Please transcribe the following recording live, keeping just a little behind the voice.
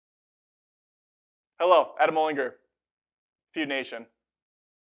Hello, Adam Olinger, Feud Nation.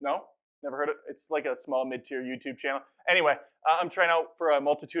 No? Never heard it? It's like a small mid-tier YouTube channel. Anyway, I'm trying out for a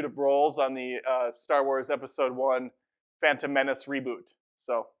multitude of roles on the Star Wars Episode 1 Phantom Menace reboot.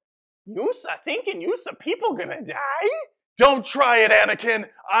 So, yousa thinking yousa people gonna die? Don't try it, Anakin!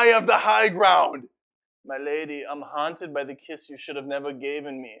 I have the high ground! My lady, I'm haunted by the kiss you should have never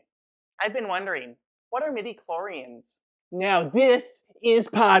given me. I've been wondering, what are midi-chlorians? Now this is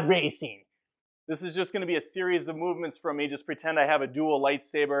pod racing. This is just going to be a series of movements from me. Just pretend I have a dual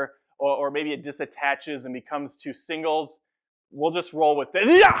lightsaber, or maybe it disattaches and becomes two singles. We'll just roll with it.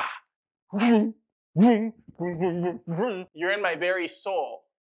 You're in my very soul,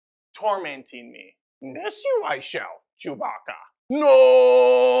 tormenting me. Miss you I shall, Chewbacca. No!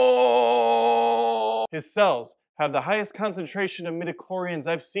 His cells have the highest concentration of midichlorians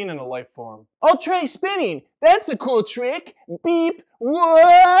I've seen in a life form. I'll try spinning. That's a cool trick. Beep. Whoa!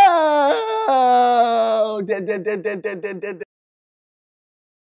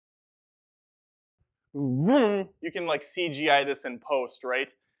 You can like CGI this in post,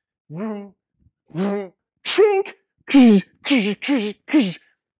 right? Chink.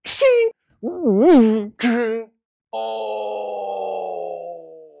 Oh.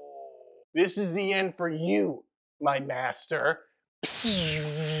 This is the end for you, my master.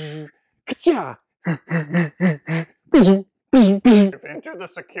 Ka-cha. Enter the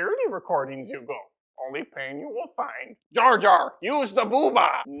security recordings you go. Only pain you will find. Jar Jar, use the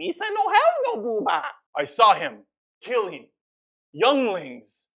booba. Misa no have no booba. I saw him killing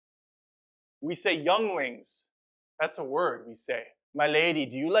younglings. We say younglings. That's a word we say. My lady,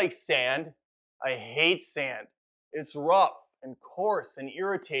 do you like sand? I hate sand. It's rough and coarse and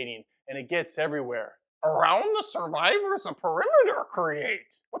irritating, and it gets everywhere. Around the survivors a perimeter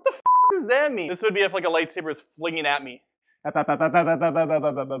create. What the f does that mean? This would be if like a lightsaber is flinging at me. I catch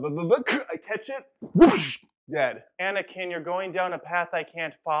it, dead. Anakin, you're going down a path I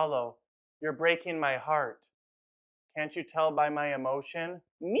can't follow. You're breaking my heart. Can't you tell by my emotion?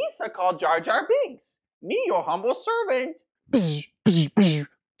 Misa called Jar Jar Binks. Me, your humble servant.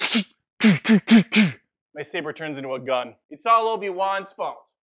 My saber turns into a gun. It's all Obi-Wan's fault.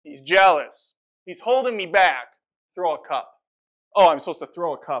 He's jealous. He's holding me back. Throw a cup. Oh, I'm supposed to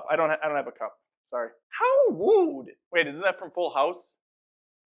throw a cup. I don't have a cup. Sorry. How rude. Wait, isn't that from Full House?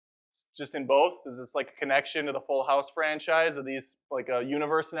 It's just in both? Is this like a connection to the Full House franchise? Are these like a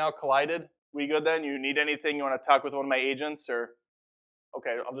universe now collided? We good then? You need anything? You want to talk with one of my agents or?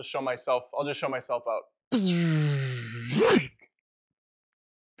 Okay, I'll just show myself out.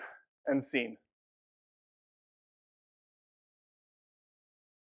 End scene.